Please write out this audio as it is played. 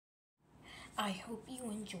I hope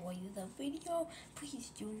you enjoy the video.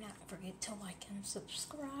 Please do not forget to like and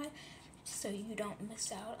subscribe so you don't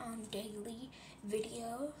miss out on daily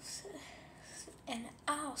videos. And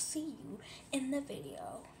I'll see you in the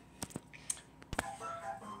video.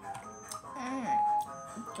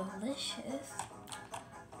 Delicious.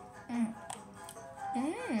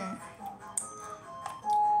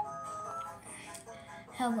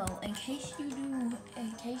 Hello, in case you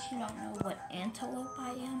don't know what antelope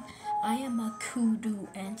I am a kudu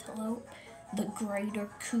antelope, the greater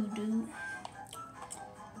kudu.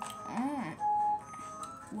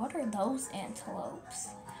 What are those antelopes?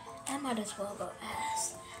 I might as well go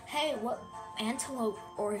ask. Hey, what antelope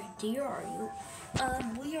or deer are you?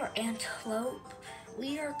 We are antelope.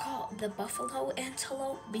 We are called the buffalo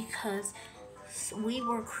antelope because we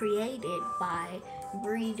were created by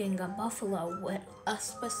breeding a buffalo with a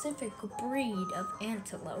specific breed of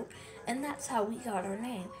antelope, and that's how we got our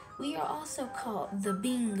name. We are also called the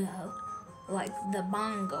bingo, like the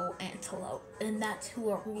bongo antelope, and that's who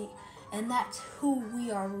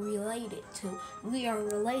we are related to. We are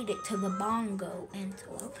related to the bongo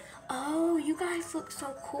antelope. Oh, you guys look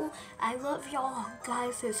so cool. I love y'all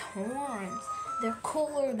guys' horns. They're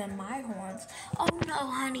cooler than my horns. Oh no,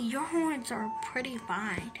 honey, your horns are pretty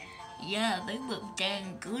fine. Yeah, they look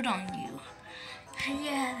dang good on you.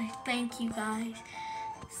 Yeah, thank you guys.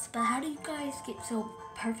 But how do you guys get so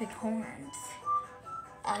perfect horns?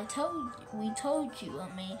 We told you,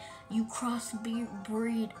 you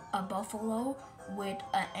crossbreed a buffalo with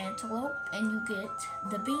an antelope and you get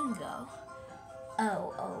the bingo.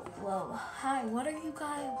 Oh, well, hi, what are you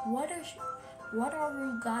guys'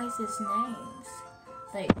 names?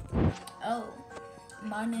 Like, oh,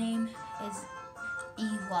 my name is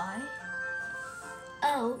Eli.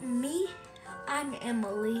 Oh, me? I'm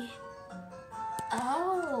Emily.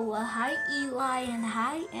 Oh, hi Eli and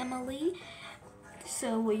hi Emily.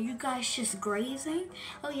 So were you guys just grazing?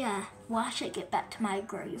 Oh yeah, well I should get back to my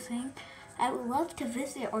grazing. I would love to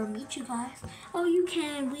visit or meet you guys. Oh, you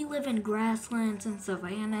can. We live in grasslands and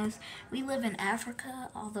savannas. We live in Africa,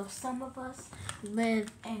 although some of us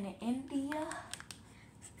live in India.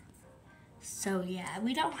 So yeah,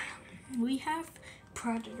 we have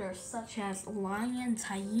predators such as lions,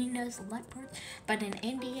 hyenas, leopards, but in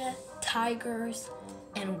India, tigers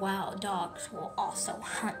and wild dogs will also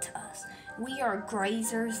hunt us. We are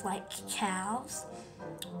grazers like cows.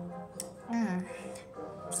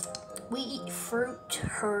 We eat fruit,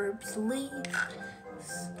 herbs,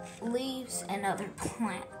 leaves, and other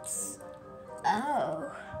plants. Oh.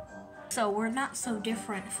 So we're not so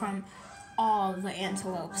different from all the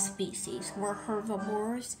antelope species. We're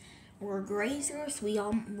herbivores. We're grazers. We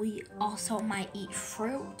also might eat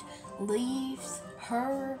fruit, leaves,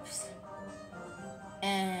 herbs,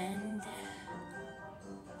 and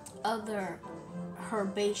other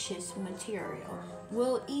herbaceous material.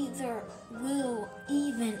 We'll even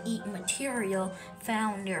eat material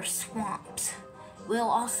found near swamps. We'll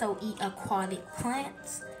also eat aquatic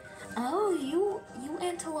plants. Oh, you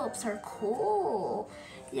antelopes are cool.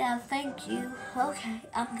 Yeah, thank you. Okay,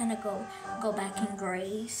 I'm gonna go back and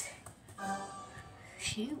graze.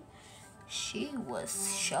 She was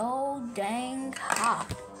so dang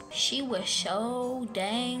hot. She was so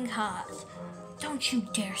dang hot. Don't you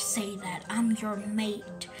dare say that. I'm your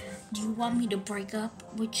mate. Do you want me to break up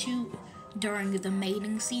with you during the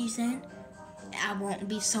mating season? I won't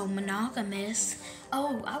be so monogamous.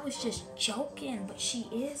 Oh, I was just joking, but she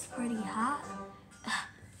is pretty hot.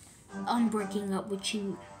 I'm breaking up with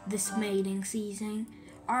you this mating season.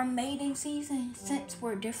 Our mating season, since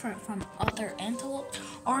we're different from other antelopes,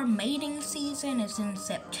 our mating season is in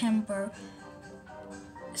September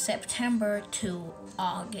to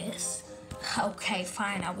August. Okay,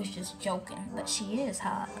 fine, I was just joking, but she is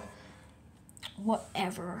hot.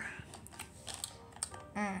 Whatever.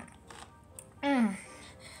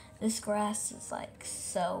 This grass is like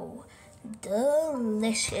so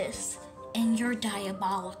delicious, and you're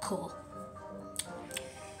diabolical.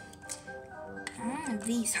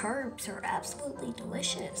 These herbs are absolutely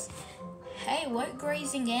delicious. Hey, what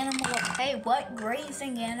grazing animal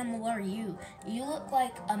are you? You look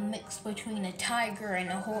like a mix between a tiger and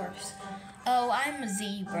a horse. Oh, I'm a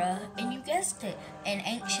zebra, and you guessed it. In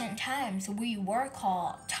ancient times, we were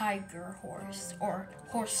called tiger horse or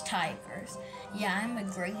horse tigers. Yeah, I'm a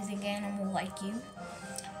grazing animal like you.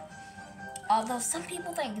 Although some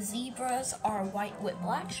people think zebras are white with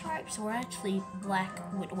black stripes, we're actually black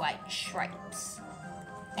with white stripes.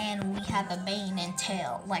 And we have a mane and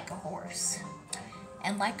tail like a horse.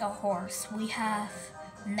 And like a horse, we have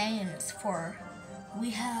names for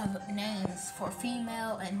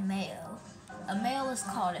female and male. A male is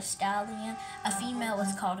called a stallion, a female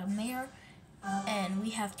is called a mare, and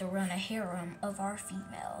we have to run a harem of our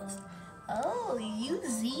females. Oh, you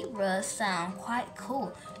zebras sound quite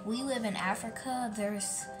cool. We live in Africa.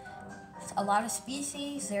 There's a lot of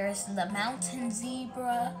species. There's the mountain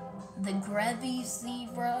zebra, the Grevy's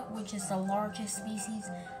zebra, which is the largest species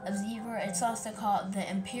of zebra. It's also called the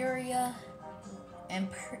imperial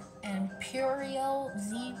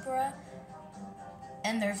zebra,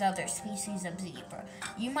 and there's other species of zebra.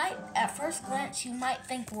 You might, at first glance, you might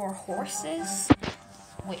think we're horses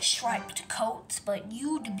with striped coats, but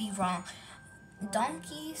you'd be wrong.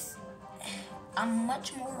 Donkeys, I'm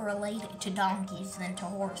much more related to donkeys than to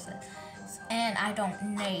horses, and I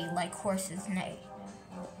don't neigh like horses neigh.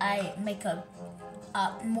 I make a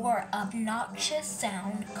more obnoxious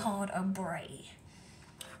sound called a bray.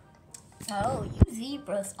 Oh, you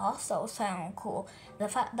zebras also sound cool. The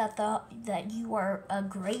fact that you are a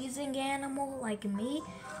grazing animal like me,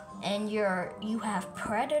 and you have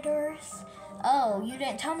predators. Oh, you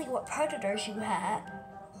didn't tell me what predators you had.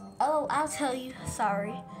 Oh, I'll tell you.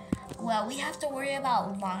 Sorry. Well, we have to worry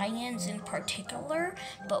about lions in particular,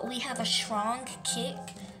 but we have a strong kick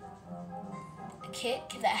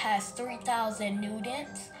that has 3,000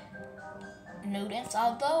 newtons.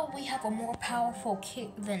 Although we have a more powerful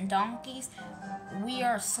kick than donkeys, we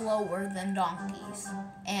are slower than donkeys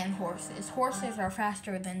and horses. Horses are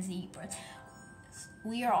faster than zebras.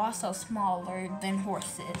 We are also smaller than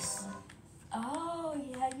horses. Oh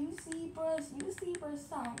yeah, you zebras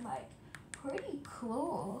sound like pretty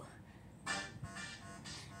cool.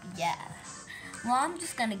 Yeah. Well, I'm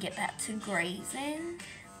just gonna get back to grazing.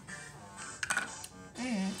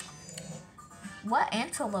 What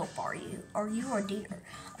antelope are you? Are you a deer?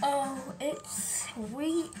 Oh,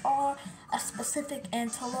 we are a specific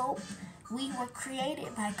antelope. We were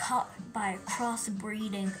created by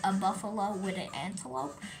crossbreeding a buffalo with an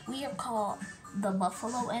antelope. We are called the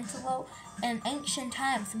buffalo antelope. In ancient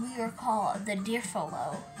times, we were called the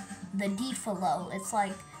deerfalo. The deefalo.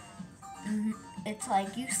 It's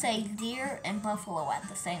like you say deer and buffalo at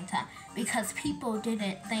the same time, because people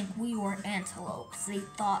didn't think we were antelopes. They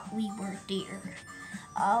thought we were deer.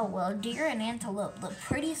 Oh, well, deer and antelope look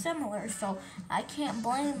pretty similar, so I can't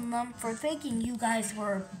blame them for thinking you guys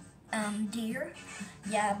were deer.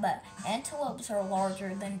 Yeah, but antelopes are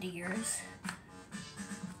larger than deers.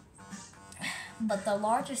 But the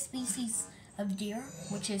largest species of deer,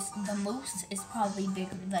 which is the moose, is probably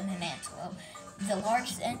bigger than an antelope. The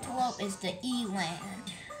largest antelope is the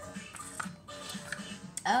eland.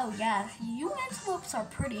 Oh yeah, you antelopes are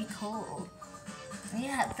pretty cool.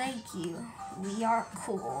 Yeah, thank you. We are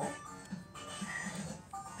cool.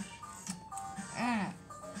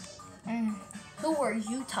 Who were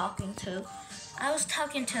you talking to? I was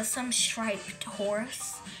talking to some striped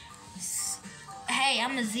horse. Hey,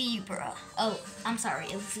 I'm a zebra. Oh, I'm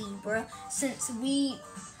sorry, a zebra. Since we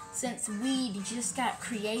just got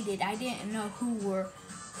created, I didn't know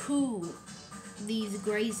who these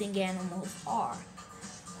grazing animals are.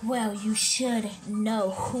 Well, you should know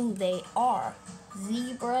who they are.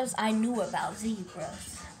 Zebras, I knew about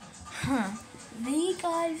zebras.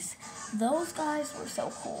 Those guys were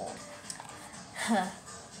so cool.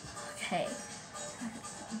 Okay,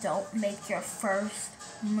 don't make your first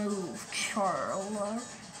move, Charles.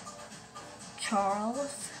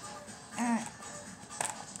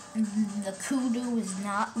 The kudu is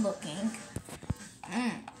not looking.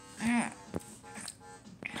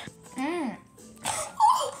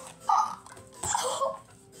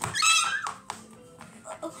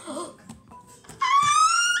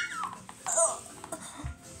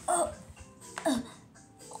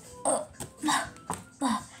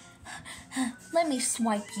 Let me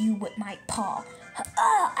swipe you with my paw.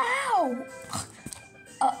 Ow!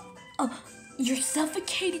 You're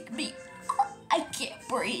suffocating me. I can't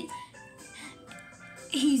breathe.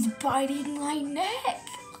 He's biting my neck.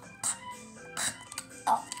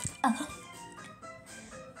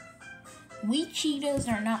 We cheetahs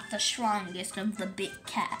are not the strongest of the big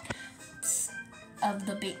cats.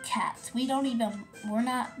 We don't even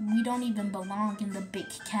belong in the big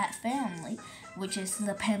cat family, which is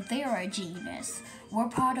the Panthera genus. We're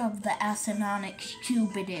part of the Acinonyx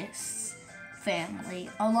cubitus family,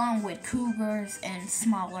 along with cougars and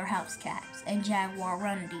smaller house cats and jaguar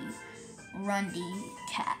rundy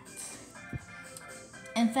cats.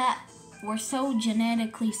 In fact, we're so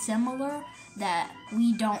genetically similar that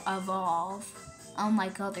we don't evolve,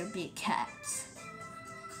 unlike other big cats.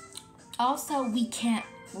 Also, we can't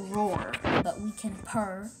roar, but we can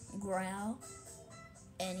purr, growl,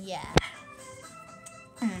 and yeah.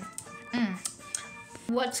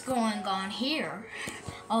 What's going on here?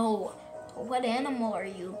 Oh, What animal are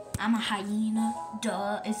you? I'm a hyena.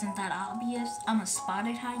 Duh, isn't that obvious? I'm a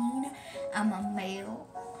spotted hyena. I'm a male.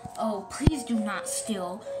 Oh, please do not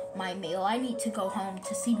steal my mail. I need to go home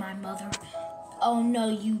to see my mother. Oh, no,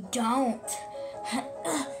 you don't.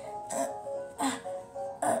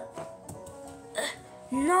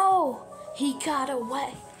 No, he got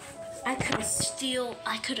away. I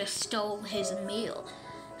could have stole his meal.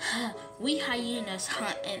 We hyenas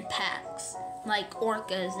hunt in packs, like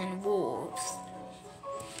orcas and wolves.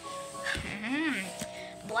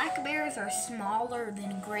 Black bears are smaller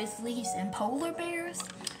than grizzlies and polar bears,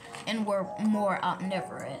 and we're more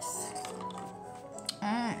omnivorous.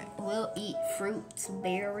 We'll eat fruits,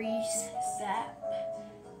 berries, sap,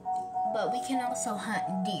 but we can also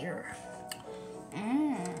hunt deer.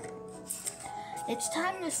 It's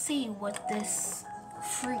time to see what this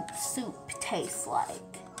fruit soup tastes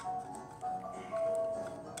like.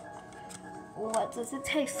 What does it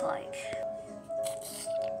taste like?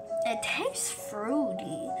 It tastes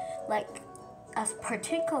fruity, like a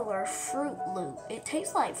particular Fruit Loop. It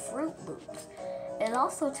tastes like Fruit Loops. It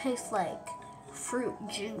also tastes like fruit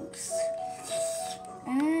juice.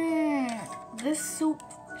 This soup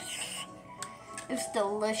is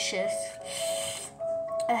delicious.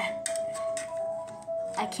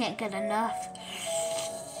 I can't get enough.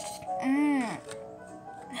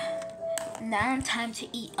 Now it's time to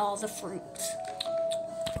eat all the fruits.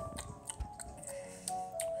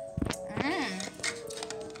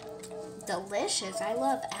 Delicious. I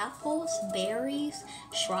love apples, berries,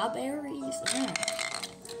 strawberries.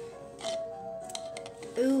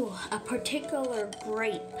 Ooh, a particular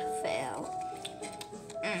grape fell.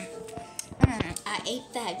 I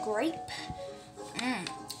ate that grape.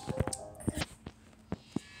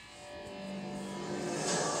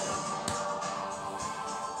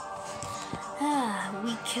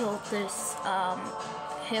 We killed this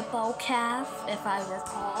hippo calf, if I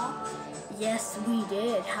recall. Yes, we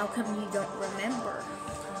did. How come you don't remember?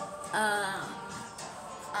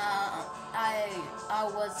 I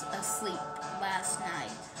was asleep last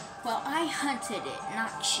night. Well, I hunted it,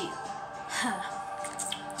 not you.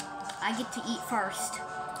 I get to eat first.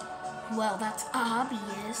 Well, that's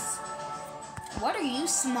obvious. What are you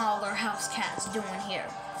smaller house cats doing here?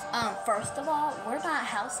 First of all, we're not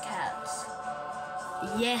house cats.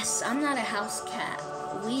 Yes, I'm not a house cat.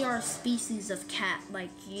 We are a species of cat like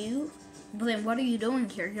you. But then what are you doing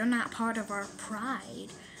here? You're not part of our pride.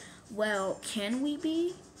 Well, can we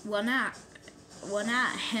be? Well, not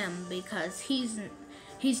him, because he's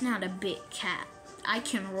not a big cat. I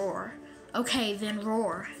can roar. Okay, then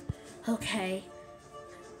roar. Okay.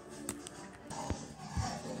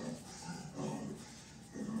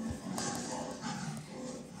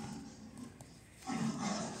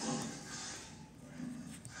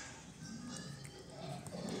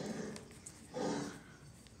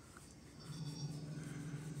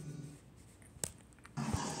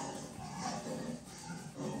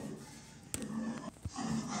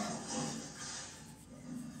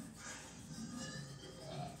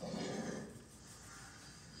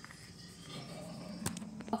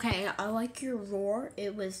 Okay, I like your roar.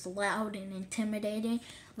 It was loud and intimidating,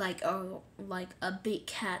 like a big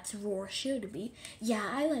cat's roar should be. Yeah,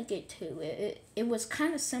 I like it too. It was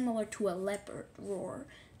kind of similar to a leopard roar,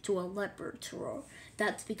 to a leopard's roar.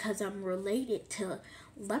 That's because I'm related to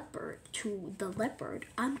the leopard.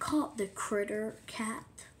 I'm called the critter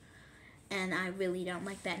cat, and I really don't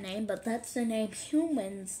like that name, but that's the name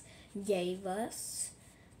humans gave us.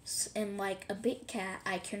 And like a big cat,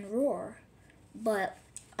 I can roar, but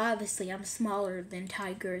obviously, I'm smaller than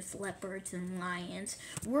tigers, leopards, and lions.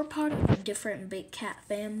 We're part of a different big cat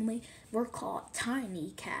family. We're called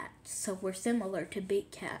tiny cats, so we're similar to big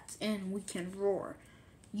cats, and we can roar.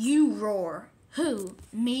 You roar. Who?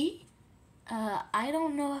 Me? I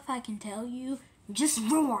don't know if I can tell you. Just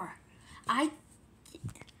roar.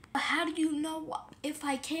 How do you know if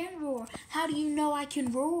I can roar? How do you know I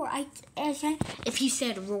can roar? If you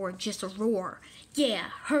said roar, just roar. Yeah,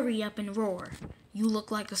 hurry up and roar. You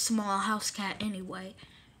look like a small house cat anyway.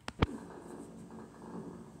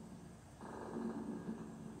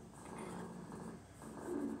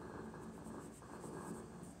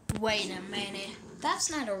 Wait a minute.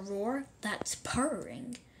 That's not a roar. That's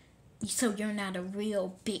purring. So you're not a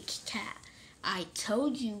real big cat. I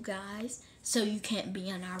told you guys, so you can't be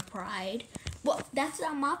in our pride. Well, that's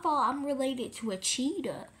not my fault. I'm related to a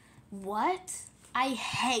cheetah. What? I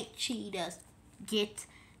hate cheetahs. Get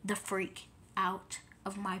the freak out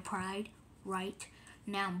of my pride right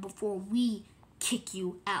now before we kick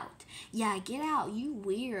you out. Yeah, get out. You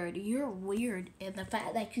weird. You're weird. And the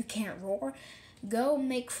fact that you can't roar, go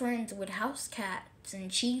make friends with house cat cats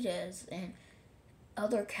and cheetahs and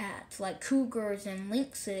other cats like cougars and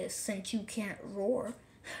lynxes since you can't roar.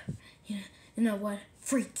 You know what?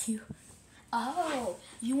 Freak you. Oh,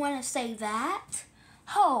 you want to say that?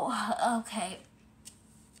 Oh, okay.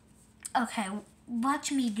 Okay,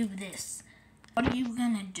 watch me do this. What are you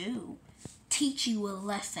gonna do? Teach you a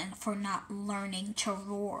lesson for not learning to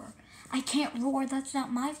roar. I can't roar, that's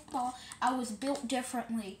not my fault. I was built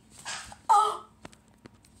differently. Oh!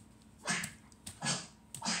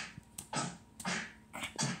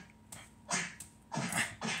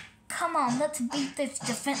 Come on, let's beat this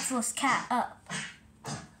defenseless cat up.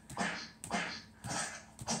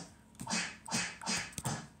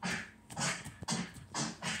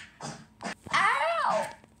 Ow!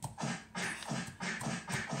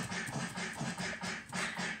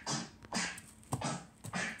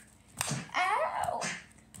 Ow!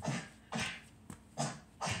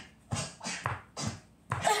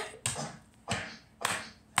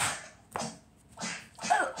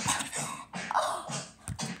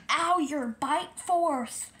 Ow, your bite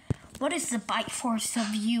force. What is the bite force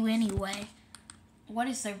of you anyway? What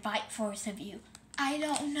is the bite force of you? I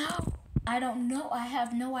don't know. I don't know. I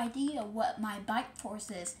have no idea what my bite force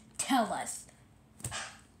is. Tell us.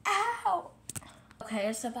 Ow! Okay,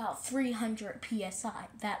 it's about 300 PSI.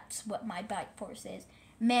 That's what my bite force is.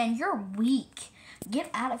 Man, you're weak. Get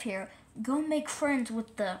out of here. Go make friends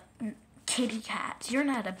with the kitty cats. You're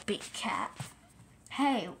not a big cat.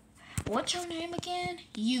 Hey, what's your name again?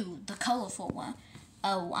 You, the colorful one.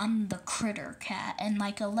 Oh, I'm the critter cat, and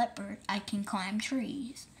like a leopard, I can climb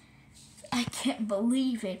trees. I can't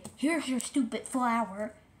believe it. Here's your stupid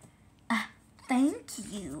flower. Thank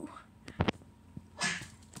you.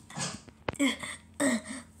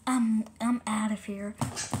 I'm out of here.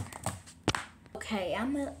 Okay,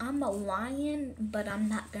 I'm a lion, but I'm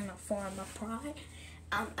not gonna form a pride.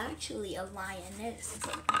 I'm actually a lioness,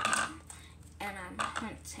 and I'm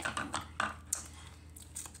hunting.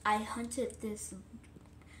 I hunted this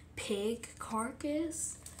pig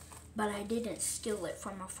carcass, but I didn't steal it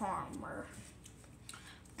from a farmer.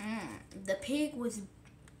 The pig was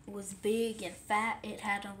big and fat. It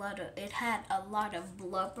had a lot of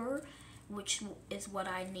blubber, which is what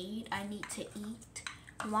I need. I need to eat.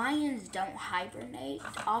 Lions don't hibernate.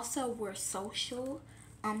 Also, we're social,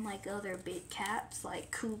 unlike other big cats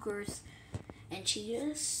like cougars and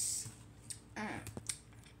cheetahs.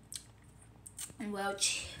 Well,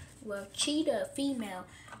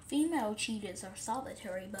 female cheetahs are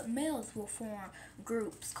solitary, but males will form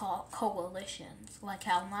groups called coalitions, like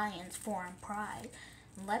how lions form pride.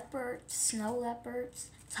 Leopards, snow leopards,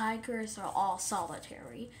 tigers are all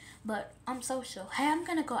solitary, but I'm social. Hey, I'm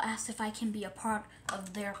gonna go ask if I can be a part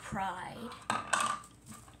of their pride.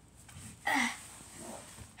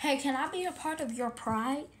 Hey, can I be a part of your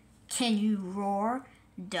pride? Can you roar?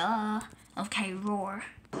 Duh. Okay, roar.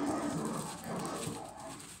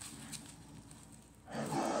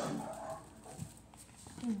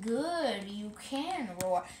 Good, you can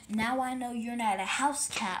roar. Now I know you're not a house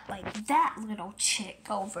cat like that little chick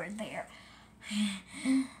over there.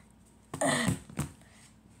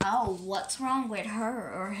 Oh, what's wrong with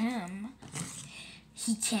her or him?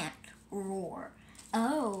 He can't roar.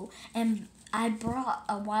 Oh, and I brought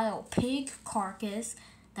a wild pig carcass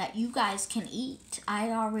that you guys can eat.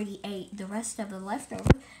 I already ate the rest of the leftovers.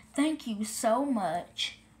 Thank you so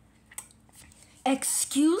much.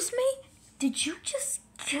 Excuse me? Did you just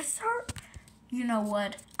kiss her? You know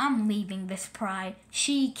what? I'm leaving this pride.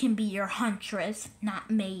 She can be your huntress, not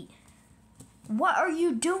me. What are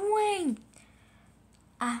you doing?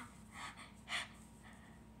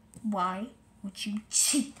 Why would you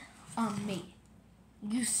cheat on me?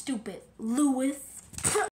 You stupid Louis.